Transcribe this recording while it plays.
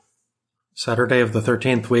Saturday of the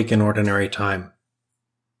 13th week in Ordinary Time.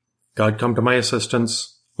 God, come to my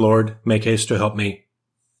assistance. Lord, make haste to help me.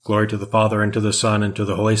 Glory to the Father, and to the Son, and to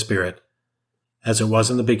the Holy Spirit, as it was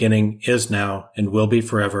in the beginning, is now, and will be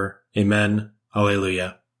forever. Amen.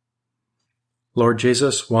 Alleluia. Lord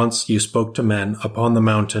Jesus, once you spoke to men upon the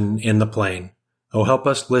mountain in the plain. Oh, help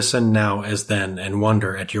us listen now as then, and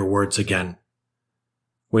wonder at your words again.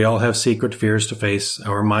 We all have secret fears to face,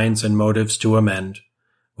 our minds and motives to amend.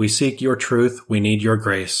 We seek your truth, we need your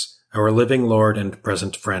grace, our living Lord and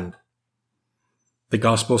present friend. The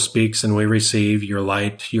gospel speaks and we receive your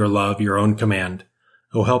light, your love, your own command.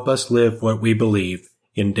 Oh, help us live what we believe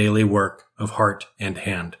in daily work of heart and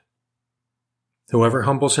hand. Whoever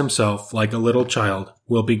humbles himself like a little child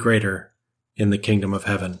will be greater in the kingdom of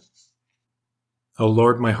heaven. O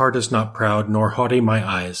Lord, my heart is not proud, nor haughty my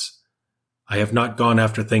eyes. I have not gone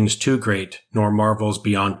after things too great, nor marvels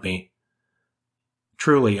beyond me.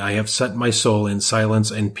 Truly, I have set my soul in silence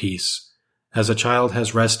and peace. As a child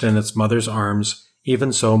has rest in its mother's arms,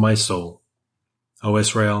 even so my soul. O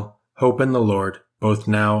Israel, hope in the Lord, both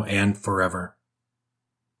now and forever.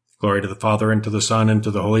 Glory to the Father, and to the Son, and to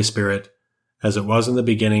the Holy Spirit, as it was in the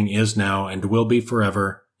beginning, is now, and will be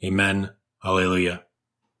forever. Amen. Alleluia.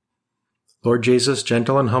 Lord Jesus,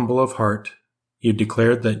 gentle and humble of heart, you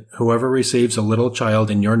declared that whoever receives a little child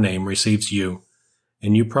in your name receives you,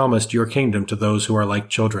 and you promised your kingdom to those who are like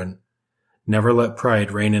children. Never let pride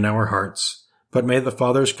reign in our hearts, but may the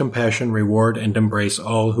Father's compassion reward and embrace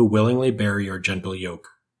all who willingly bear your gentle yoke.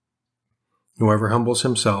 Whoever humbles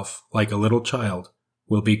himself like a little child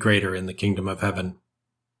will be greater in the kingdom of heaven.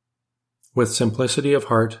 With simplicity of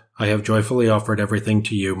heart, I have joyfully offered everything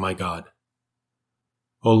to you, my God.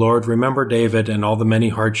 O Lord, remember David and all the many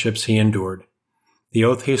hardships he endured, the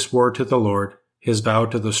oath he swore to the Lord, his vow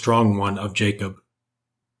to the strong one of Jacob.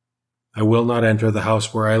 I will not enter the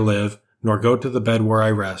house where I live, nor go to the bed where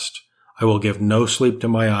I rest. I will give no sleep to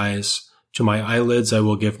my eyes. To my eyelids I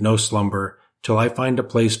will give no slumber, till I find a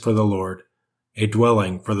place for the Lord, a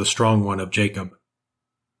dwelling for the strong one of Jacob.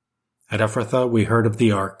 At Ephrathah we heard of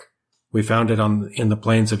the ark. We found it in the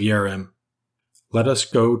plains of Yerim. Let us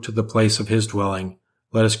go to the place of his dwelling.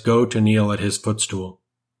 Let us go to kneel at his footstool.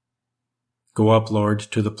 Go up, Lord,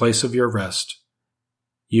 to the place of your rest,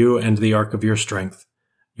 you and the ark of your strength.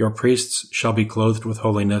 Your priests shall be clothed with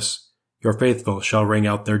holiness. Your faithful shall ring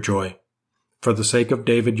out their joy. For the sake of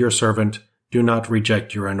David your servant, do not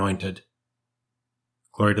reject your anointed.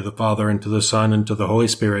 Glory to the Father, and to the Son, and to the Holy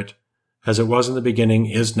Spirit, as it was in the beginning,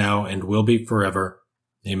 is now, and will be forever.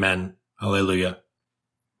 Amen. Alleluia.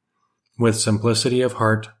 With simplicity of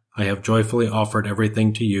heart, I have joyfully offered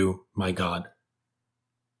everything to you, my God.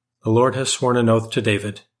 The Lord has sworn an oath to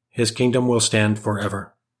David. His kingdom will stand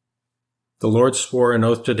forever. The Lord swore an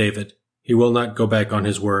oath to David. He will not go back on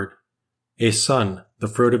his word. A son, the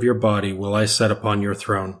fruit of your body, will I set upon your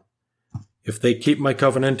throne. If they keep my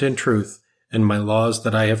covenant in truth, and my laws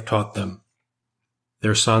that I have taught them,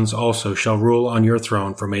 their sons also shall rule on your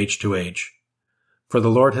throne from age to age. For the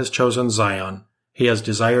Lord has chosen Zion. He has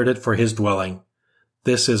desired it for his dwelling.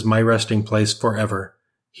 This is my resting place forever.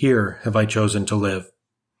 Here have I chosen to live.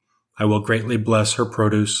 I will greatly bless her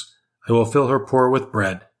produce. I will fill her poor with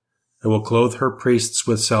bread. I will clothe her priests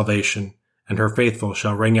with salvation, and her faithful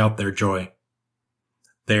shall ring out their joy.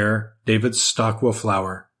 There David's stock will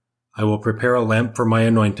flower. I will prepare a lamp for my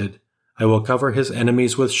anointed. I will cover his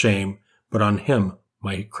enemies with shame, but on him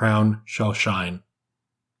my crown shall shine.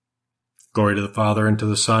 Glory to the Father, and to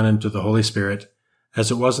the Son, and to the Holy Spirit, as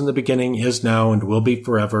it was in the beginning, is now, and will be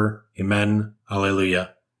forever. Amen.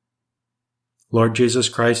 Alleluia. Lord Jesus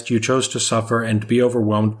Christ, you chose to suffer and be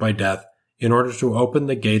overwhelmed by death in order to open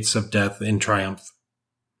the gates of death in triumph.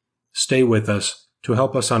 Stay with us to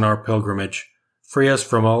help us on our pilgrimage. Free us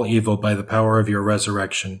from all evil by the power of your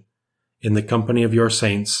resurrection. In the company of your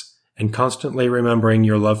saints, and constantly remembering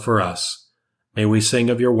your love for us, may we sing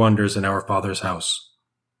of your wonders in our Father's house.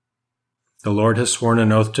 The Lord has sworn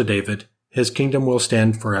an oath to David. His kingdom will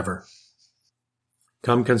stand forever.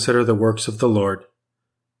 Come consider the works of the Lord,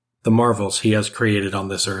 the marvels he has created on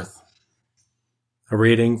this earth. A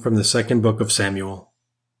reading from the second book of Samuel.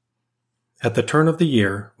 At the turn of the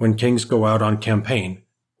year, when kings go out on campaign,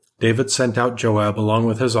 David sent out Joab along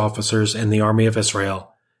with his officers and the army of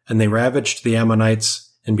Israel, and they ravaged the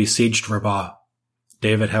Ammonites and besieged Rabbah.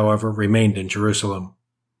 David, however, remained in Jerusalem.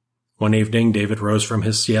 One evening David rose from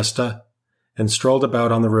his siesta and strolled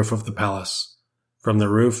about on the roof of the palace. From the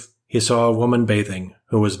roof he saw a woman bathing,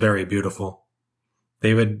 who was very beautiful.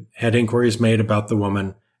 David had inquiries made about the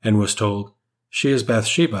woman, and was told, "She is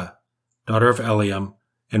Bathsheba, daughter of Eliam,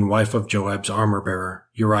 and wife of Joab's armor-bearer,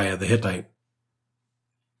 Uriah the Hittite."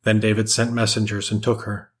 Then David sent messengers and took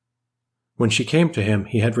her. When she came to him,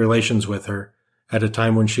 he had relations with her, at a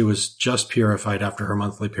time when she was just purified after her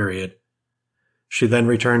monthly period. She then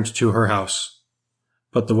returned to her house.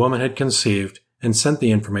 But the woman had conceived and sent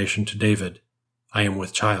the information to David, "I am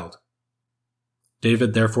with child."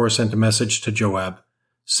 David therefore sent a message to Joab,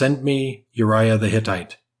 "Send me Uriah the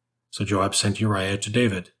Hittite." So Joab sent Uriah to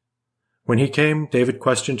David. When he came, David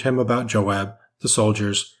questioned him about Joab, the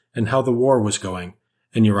soldiers, and how the war was going,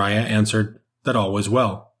 and Uriah answered that all was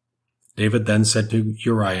well. David then said to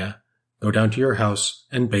Uriah, "Go down to your house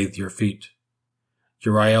and bathe your feet."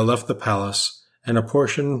 Uriah left the palace, and a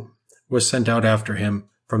portion was sent out after him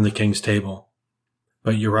from the king's table.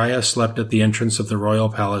 But Uriah slept at the entrance of the royal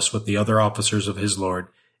palace with the other officers of his lord,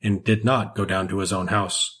 and did not go down to his own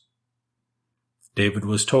house. David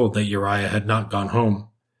was told that Uriah had not gone home,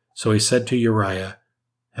 so he said to Uriah,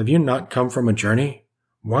 "Have you not come from a journey?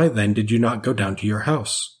 Why then did you not go down to your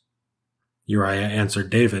house?" Uriah answered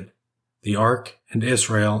David, "The ark and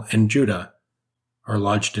Israel and Judah are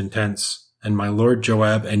lodged in tents, and my lord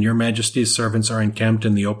Joab and your majesty's servants are encamped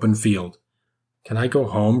in the open field. Can I go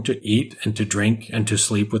home to eat and to drink and to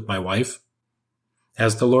sleep with my wife?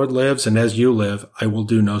 As the Lord lives and as you live, I will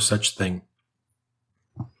do no such thing."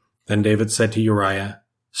 Then David said to Uriah,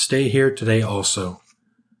 "Stay here today also.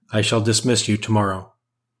 I shall dismiss you tomorrow."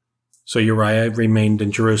 So Uriah remained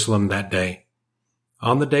in Jerusalem that day.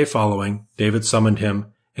 On the day following, David summoned him,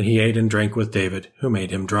 and he ate and drank with David, who made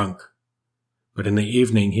him drunk. But in the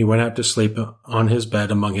evening he went out to sleep on his bed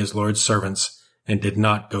among his lord's servants, and did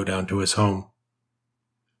not go down to his home.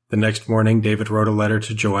 The next morning David wrote a letter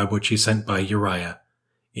to Joab which he sent by Uriah.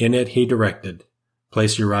 In it he directed,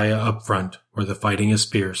 "Place Uriah up front, where the fighting is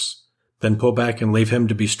fierce, then pull back and leave him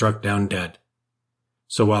to be struck down dead."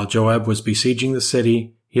 So while Joab was besieging the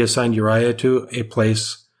city, he assigned Uriah to a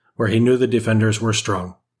place where he knew the defenders were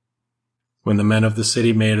strong. When the men of the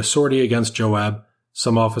city made a sortie against Joab,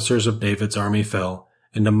 some officers of David's army fell,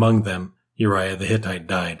 and among them Uriah the Hittite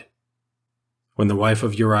died. When the wife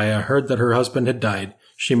of Uriah heard that her husband had died,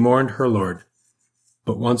 she mourned her lord.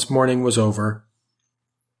 But once mourning was over,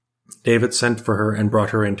 David sent for her and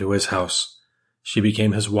brought her into his house. She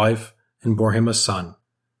became his wife and bore him a son,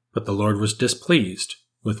 but the Lord was displeased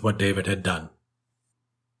with what David had done.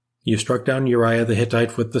 "You struck down Uriah the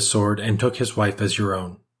Hittite with the sword and took his wife as your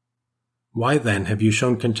own. Why then have you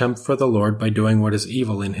shown contempt for the Lord by doing what is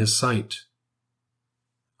evil in his sight?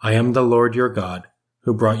 I am the Lord your God,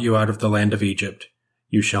 who brought you out of the land of Egypt.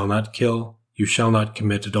 You shall not kill, you shall not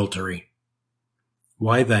commit adultery.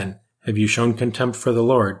 Why then have you shown contempt for the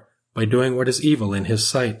Lord by doing what is evil in his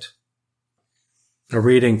sight?" A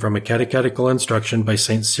reading from a catechetical instruction by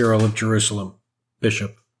St. Cyril of Jerusalem,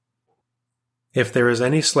 Bishop. If there is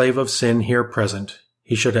any slave of sin here present,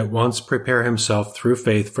 he should at once prepare himself through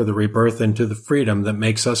faith for the rebirth into the freedom that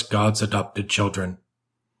makes us God's adopted children.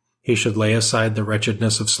 He should lay aside the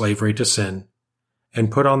wretchedness of slavery to sin,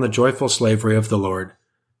 and put on the joyful slavery of the Lord,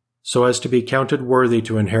 so as to be counted worthy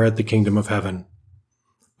to inherit the kingdom of heaven.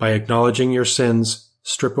 By acknowledging your sins,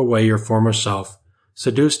 strip away your former self,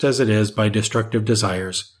 seduced as it is by destructive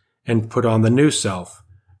desires, and put on the new self,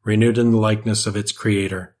 renewed in the likeness of its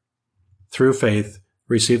Creator. Through faith,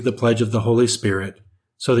 receive the pledge of the Holy Spirit,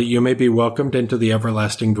 so that you may be welcomed into the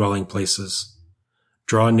everlasting dwelling places.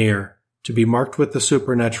 Draw near, to be marked with the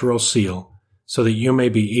supernatural seal, so that you may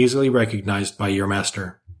be easily recognized by your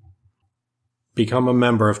Master. Become a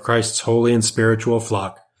member of Christ's holy and spiritual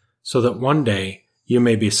flock, so that one day you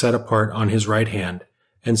may be set apart on his right hand,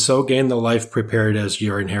 and so gain the life prepared as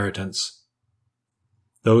your inheritance.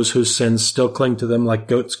 Those whose sins still cling to them like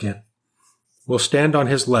goatskin will stand on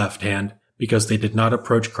his left hand because they did not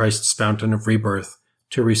approach Christ's fountain of rebirth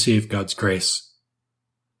to receive God's grace.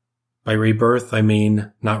 By rebirth, I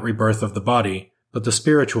mean not rebirth of the body, but the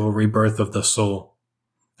spiritual rebirth of the soul.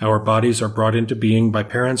 Our bodies are brought into being by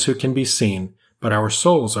parents who can be seen, but our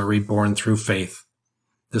souls are reborn through faith.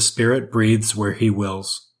 The Spirit breathes where he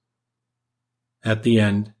wills. At the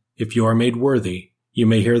end, if you are made worthy, you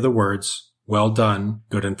may hear the words, "Well done,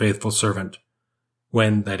 good and faithful servant,"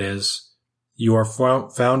 when, that is, you are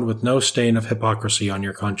found with no stain of hypocrisy on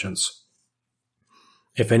your conscience.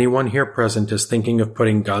 If anyone here present is thinking of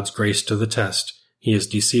putting God's grace to the test, he is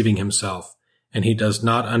deceiving himself, and he does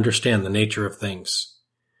not understand the nature of things.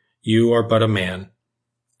 You are but a man.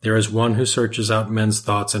 There is one who searches out men's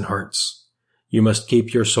thoughts and hearts. You must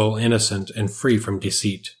keep your soul innocent and free from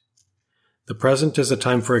deceit. The present is a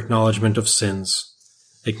time for acknowledgement of sins.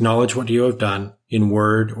 Acknowledge what you have done, in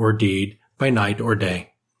word or deed, by night or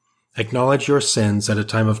day. Acknowledge your sins at a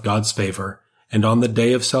time of God's favor, and on the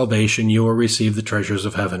day of salvation you will receive the treasures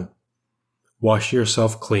of heaven. Wash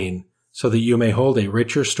yourself clean, so that you may hold a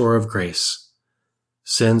richer store of grace.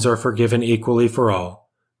 Sins are forgiven equally for all,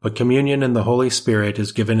 but communion in the Holy Spirit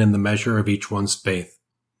is given in the measure of each one's faith.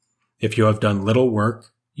 If you have done little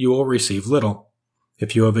work, you will receive little.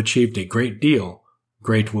 If you have achieved a great deal,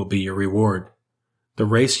 great will be your reward. The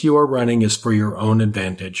race you are running is for your own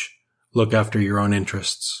advantage. Look after your own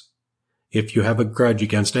interests. If you have a grudge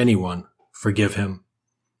against anyone, forgive him.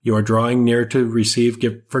 You are drawing near to receive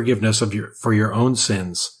forgiveness for your own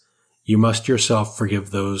sins. You must yourself forgive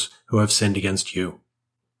those who have sinned against you.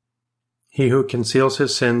 He who conceals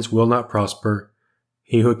his sins will not prosper.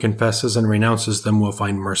 He who confesses and renounces them will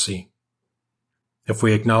find mercy. If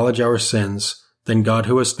we acknowledge our sins, then God,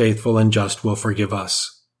 who is faithful and just, will forgive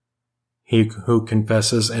us. He who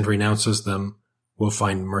confesses and renounces them will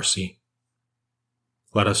find mercy.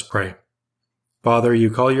 Let us pray. Father, you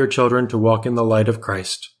call your children to walk in the light of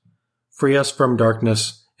Christ. Free us from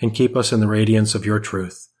darkness and keep us in the radiance of your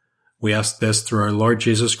truth. We ask this through our Lord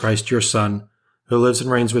Jesus Christ, your Son, who lives and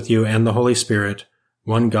reigns with you and the Holy Spirit,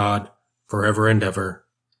 one God, forever and ever.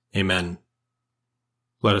 Amen.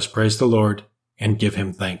 Let us praise the Lord and give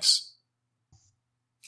him thanks.